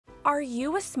Are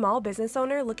you a small business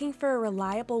owner looking for a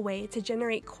reliable way to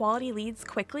generate quality leads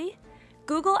quickly?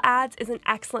 Google Ads is an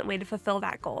excellent way to fulfill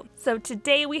that goal. So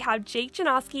today we have Jake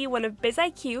Janoski, one of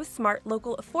BizIQ, Smart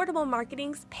Local Affordable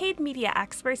Marketing's paid media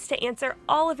experts, to answer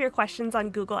all of your questions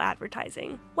on Google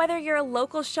advertising. Whether you're a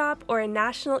local shop or a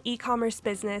national e-commerce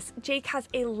business, Jake has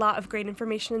a lot of great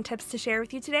information and tips to share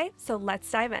with you today, so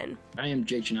let's dive in. I am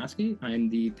Jake Janoski. I'm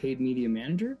the paid media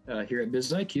manager here at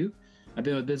BizIQ. I've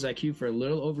been with BizIQ for a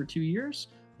little over 2 years,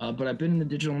 but I've been in the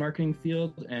digital marketing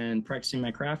field and practicing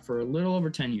my craft for a little over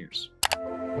 10 years.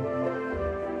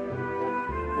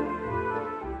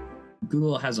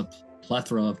 Google has a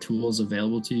plethora of tools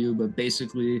available to you, but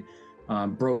basically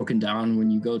broken down, when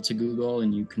you go to Google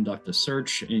and you conduct a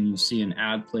search and you see an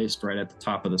ad placed right at the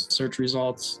top of the search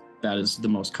results, that is the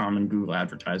most common Google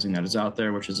advertising that is out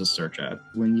there, which is a search ad.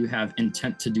 When you have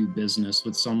intent to do business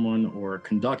with someone or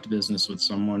conduct business with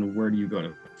someone, where do you go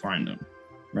to find them?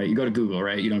 Right? You go to Google,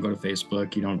 right? You don't go to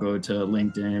Facebook, you don't go to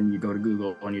LinkedIn, you go to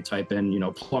Google and you type in,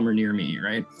 plumber near me,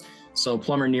 right? So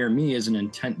plumber near me is an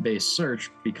intent-based search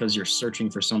because you're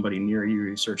searching for somebody near you,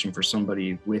 you're searching for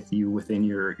somebody with you within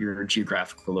your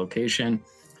geographical location.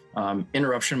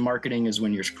 Interruption marketing is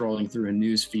when you're scrolling through a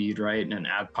news feed, right? And an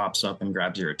ad pops up and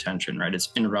grabs your attention, right? It's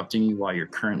interrupting you while you're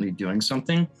currently doing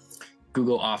something.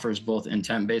 Google offers both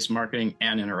intent-based marketing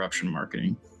and interruption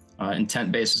marketing.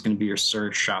 Intent-based is going to be your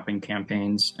search, shopping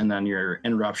campaigns, and then your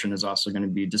interruption is also going to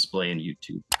be display in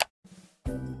YouTube.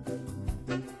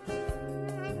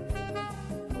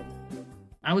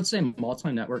 I would say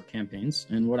multi-network campaigns.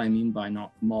 And what I mean by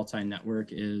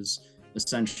multi-network is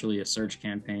essentially a search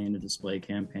campaign, a display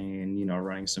campaign,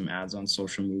 running some ads on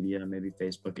social media, maybe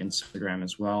Facebook, Instagram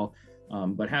as well.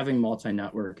 But having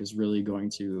multi-network is really going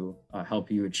to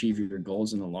help you achieve your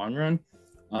goals in the long run.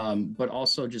 But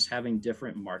also just having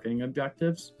different marketing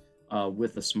objectives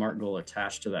with a SMART goal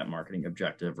attached to that marketing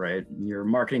objective, right? Your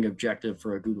marketing objective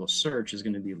for a Google search is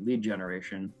going to be lead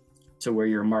generation, to where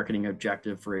your marketing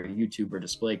objective for a YouTube or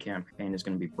display campaign is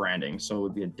going to be branding. So it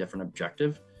would be a different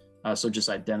objective. So just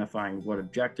identifying what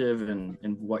objective and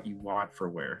what you want for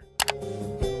where.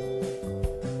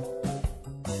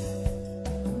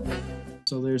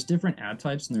 So there's different ad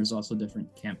types and there's also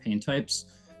different campaign types.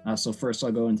 So first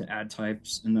I'll go into ad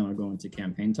types and then I'll go into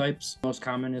campaign types. Most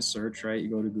common is search, right? You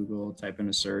go to Google, type in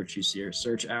a search, you see your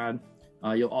search ad.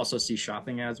 You'll also see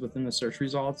shopping ads within the search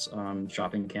results.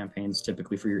 Shopping campaigns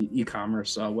typically for your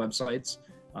e-commerce websites.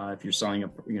 If you're selling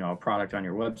a product on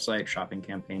your website, shopping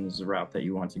campaign is the route that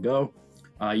you want to go.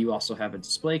 You also have a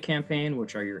display campaign,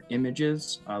 which are your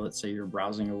images. Let's say you're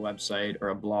browsing a website or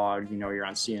a blog, you're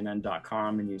on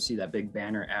CNN.com and you see that big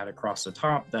banner ad across the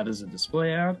top. That is a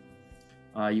display ad.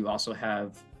 You also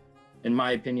have, in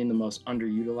my opinion, the most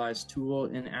underutilized tool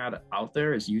in ad out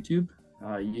there is YouTube.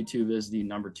 YouTube is the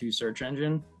 #2 search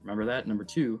engine. Remember that,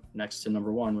 #2 next to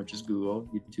 #1, which is Google.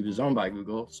 YouTube is owned by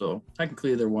Google, so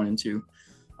technically they're 1 and 2.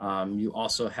 You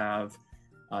also have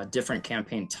different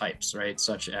campaign types, right?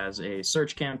 Such as a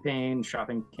search campaign,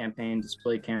 shopping campaign,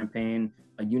 display campaign,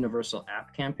 a universal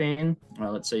app campaign.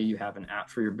 Let's say you have an app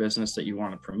for your business that you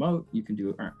want to promote. You can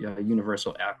do a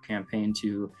universal app campaign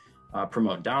to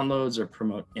promote downloads or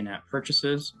promote in-app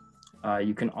purchases.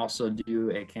 You can also do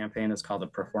a campaign that's called a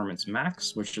Performance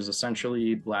Max, which is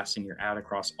essentially blasting your ad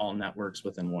across all networks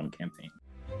within one campaign.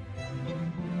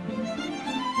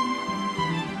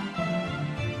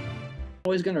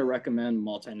 Always going to recommend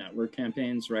multi-network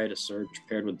campaigns, right? A search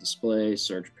paired with display,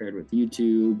 search paired with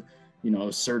YouTube,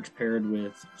 search paired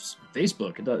with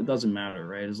Facebook. It doesn't matter,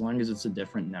 right? As long as it's a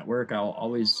different network, I'll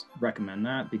always recommend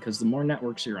that, because the more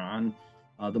networks you're on,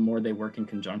 the more they work in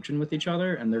conjunction with each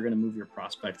other, and they're going to move your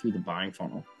prospect through the buying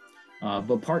funnel.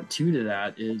 But part 2 to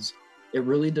that is it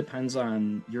really depends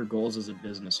on your goals as a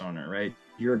business owner, right?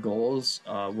 Your goals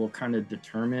will kind of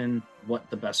determine what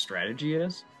the best strategy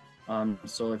is.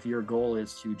 So if your goal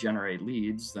is to generate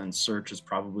leads, then search is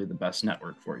probably the best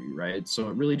network for you, right? So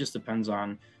it really just depends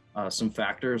on some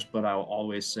factors, but I'll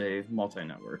always say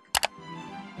multi-network.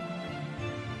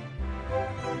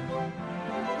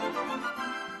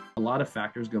 A lot of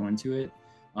factors go into it.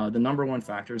 The #1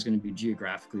 factor is going to be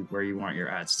geographically where you want your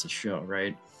ads to show,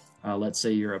 right? Let's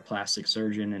say you're a plastic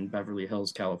surgeon in Beverly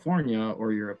Hills, California,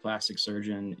 or you're a plastic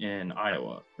surgeon in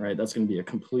Iowa, right? That's going to be a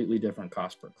completely different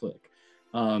cost per click.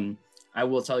 I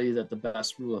will tell you that the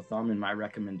best rule of thumb in my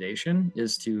recommendation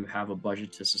is to have a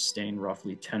budget to sustain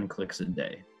roughly 10 clicks a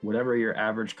day. Whatever your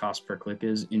average cost per click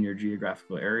is in your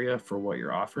geographical area for what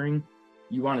you're offering,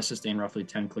 you want to sustain roughly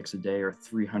 10 clicks a day or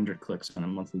 300 clicks on a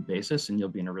monthly basis, and you'll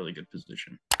be in a really good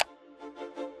position.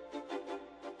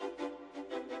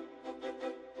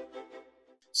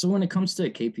 So when it comes to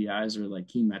KPIs or like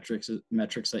key metrics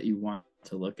that you want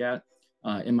to look at,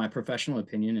 in my professional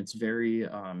opinion, it's very,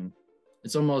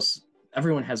 it's almost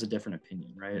everyone has a different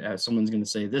opinion, right? Someone's going to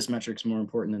say this metric's more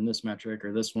important than this metric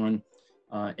or this one.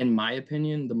 In my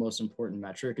opinion, the most important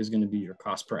metric is going to be your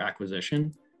cost per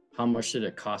acquisition. How much did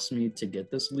it cost me to get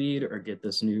this lead or get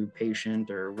this new patient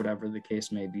or whatever the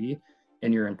case may be,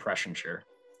 and your impression share.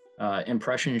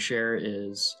 Impression share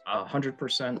is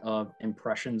 100% of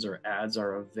impressions or ads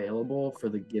are available for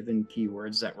the given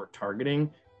keywords that we're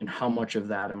targeting, and how much of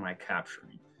that am I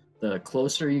capturing. The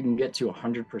closer you can get to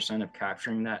 100% of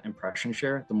capturing that impression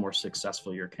share, the more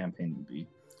successful your campaign will be.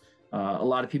 A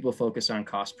lot of people focus on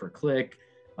cost per click,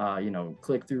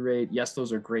 click-through rate. Yes,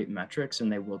 those are great metrics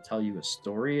and they will tell you a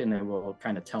story and they will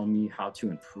kind of tell me how to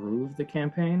improve the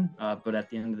campaign. But at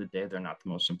the end of the day, they're not the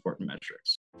most important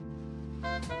metrics.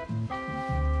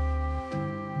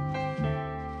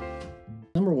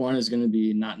 Number one is going to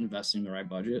be not investing the right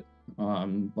budget.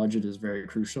 Budget is very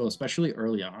crucial, especially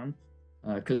early on,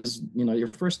 because your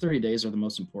first 30 days are the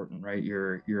most important, right?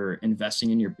 You're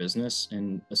investing in your business,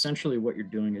 and essentially what you're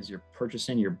doing is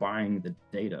you're buying the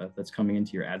data that's coming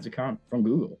into your ads account from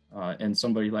Google, and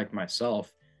somebody like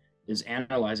myself is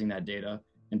analyzing that data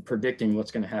and predicting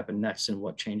what's going to happen next and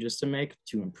what changes to make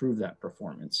to improve that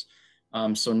performance.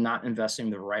 So not investing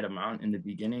the right amount in the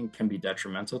beginning can be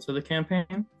detrimental to the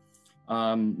campaign.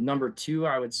 Number two,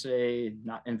 I would say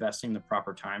not investing the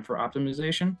proper time for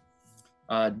optimization.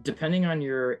 Depending on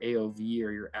your AOV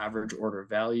or your average order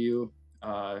value,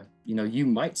 you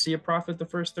might see a profit the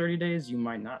first 30 days, you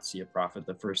might not see a profit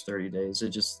the first 30 days. It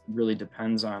just really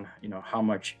depends on, how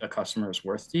much a customer is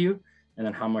worth to you and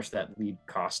then how much that lead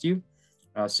cost you.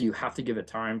 So you have to give it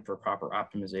time for proper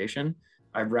optimization.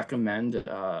 I recommend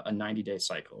a 90-day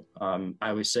cycle. I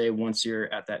always say once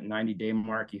you're at that 90-day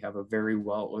mark, you have a very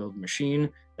well-oiled machine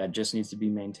that just needs to be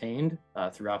maintained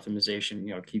through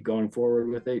optimization. Keep going forward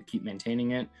with it, keep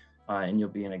maintaining it, and you'll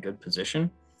be in a good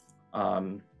position.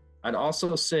 I'd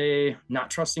also say not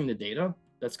trusting the data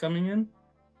that's coming in.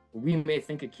 We may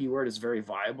think a keyword is very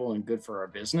viable and good for our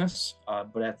business,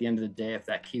 but at the end of the day, if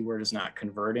that keyword is not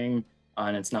converting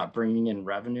and it's not bringing in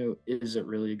revenue, is it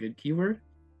really a good keyword?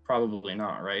 Probably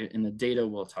not, right? And the data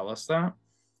will tell us that.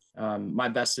 My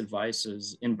best advice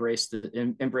is embrace the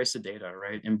data,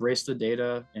 right? Embrace the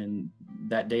data, and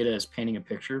that data is painting a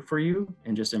picture for you,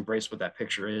 and just embrace what that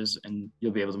picture is, and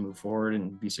you'll be able to move forward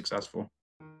and be successful.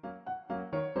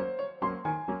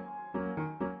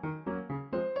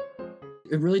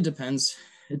 It really depends.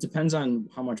 It depends on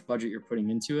how much budget you're putting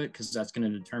into it, because that's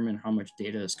going to determine how much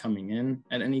data is coming in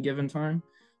at any given time.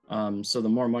 So the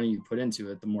more money you put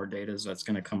into it, the more data that's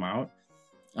going to come out.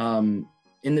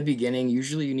 In the beginning,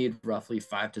 usually you need roughly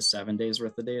 5 to 7 days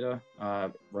worth of data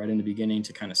right in the beginning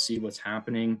to kind of see what's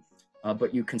happening.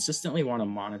 But you consistently want to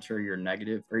monitor your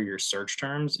negative or your search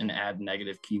terms and add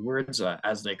negative keywords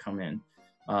as they come in.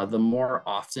 The more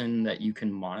often that you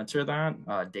can monitor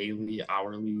that, daily,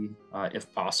 hourly, if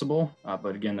possible.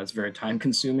 But again, that's very time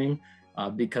consuming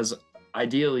because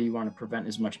ideally, you want to prevent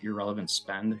as much irrelevant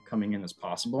spend coming in as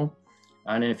possible.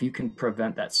 And if you can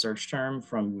prevent that search term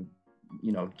from,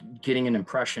 getting an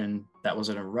impression that was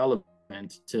an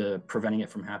irrelevant to preventing it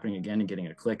from happening again and getting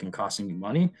a click and costing you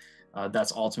money,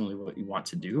 that's ultimately what you want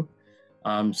to do.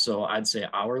 So I'd say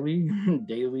hourly,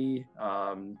 daily,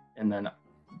 and then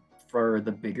for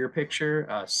the bigger picture,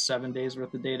 7 days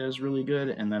worth of data is really good.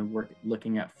 And then we're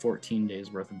looking at 14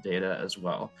 days worth of data as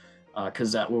well.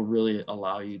 Because that will really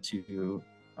allow you to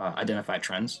identify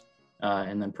trends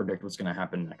and then predict what's going to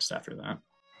happen next after that.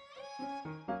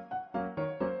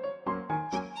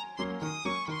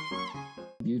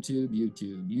 YouTube,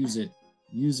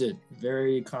 use it.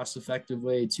 Very cost-effective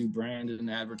way to brand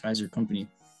and advertise your company.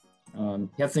 You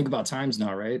have to think about times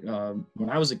now, right? When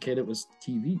I was a kid, it was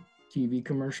TV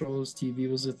commercials. TV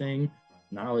was the thing.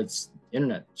 Now it's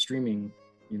internet streaming.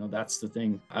 That's the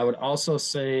thing. I would also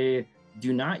say,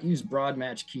 do not use broad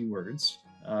match keywords,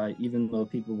 even though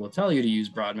people will tell you to use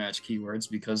broad match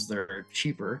keywords because they're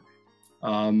cheaper,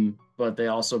 but they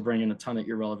also bring in a ton of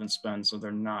irrelevant spend, so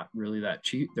they're not really that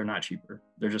cheap. They're not cheaper.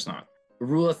 They're just not. The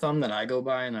rule of thumb that I go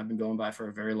by, and I've been going by for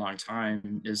a very long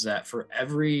time, is that for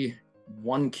every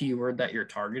one keyword that you're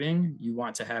targeting, you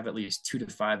want to have at least 2 to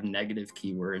 5 negative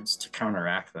keywords to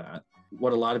counteract that.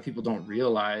 What a lot of people don't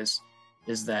realize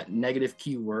is that negative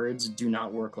keywords do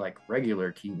not work like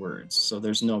regular keywords. So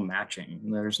there's no matching.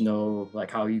 There's no like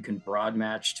how you can broad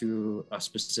match to a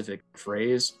specific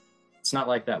phrase. It's not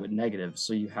like that with negative.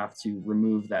 So you have to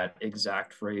remove that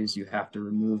exact phrase. You have to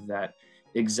remove that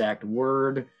exact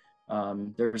word.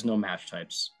 There's no match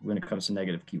types when it comes to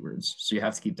negative keywords. So you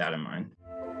have to keep that in mind.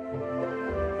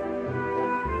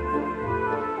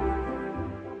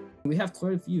 We have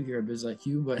quite a few here at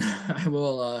BizIQ, but I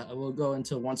will go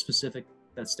into one specific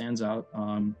that stands out.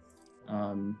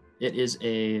 It is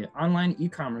a online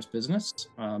e-commerce business.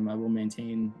 I will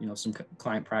maintain some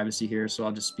client privacy here, so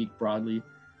I'll just speak broadly.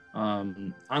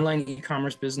 Online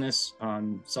e-commerce business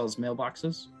sells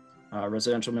mailboxes,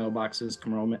 residential mailboxes,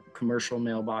 commercial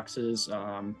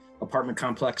mailboxes, apartment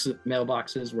complex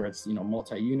mailboxes where it's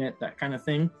multi-unit, that kind of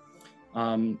thing.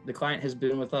 The client has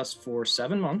been with us for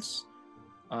 7 months.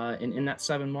 And in that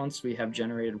 7 months, we have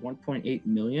generated 1.8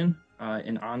 million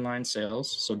in online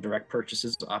sales, so direct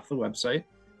purchases off the website,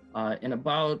 and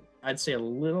about, I'd say, a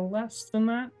little less than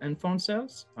that in phone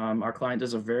sales. Our client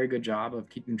does a very good job of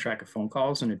keeping track of phone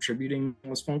calls and attributing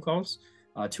those phone calls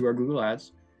to our Google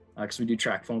Ads, because we do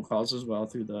track phone calls as well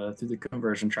through the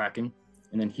conversion tracking,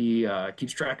 and then he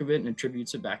keeps track of it and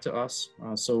attributes it back to us.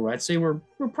 So I'd say we're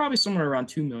probably somewhere around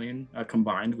 2 million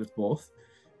combined with both.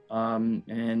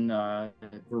 We're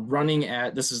running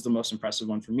at, this is the most impressive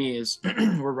one for me, is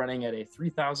we're running at a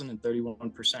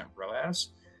 3,031% ROAS.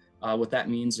 What that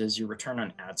means is your return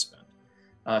on ad spend.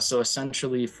 So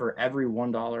essentially, for every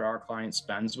 $1 our client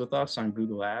spends with us on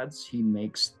Google Ads, he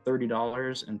makes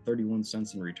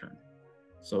 $30.31 in return.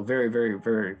 So very, very,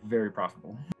 very, very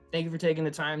profitable. Thank you for taking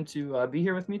the time to be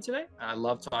here with me today. I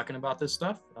love talking about this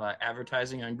stuff.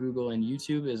 Advertising on Google and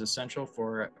YouTube is essential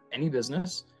for any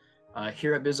business.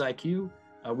 Here at BizIQ,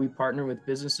 we partner with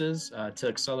businesses to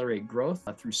accelerate growth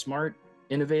through smart,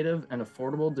 innovative, and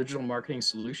affordable digital marketing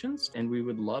solutions. And we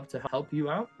would love to help you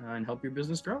out and help your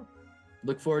business grow.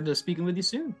 Look forward to speaking with you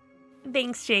soon.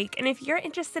 Thanks, Jake. And if you're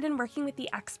interested in working with the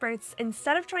experts,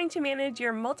 instead of trying to manage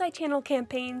your multi-channel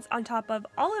campaigns on top of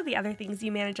all of the other things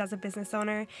you manage as a business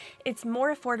owner, it's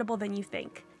more affordable than you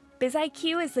think.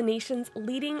 BizIQ is the nation's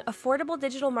leading affordable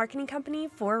digital marketing company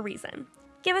for a reason.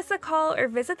 Give us a call or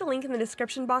visit the link in the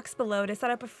description box below to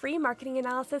set up a free marketing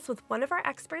analysis with one of our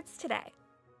experts today.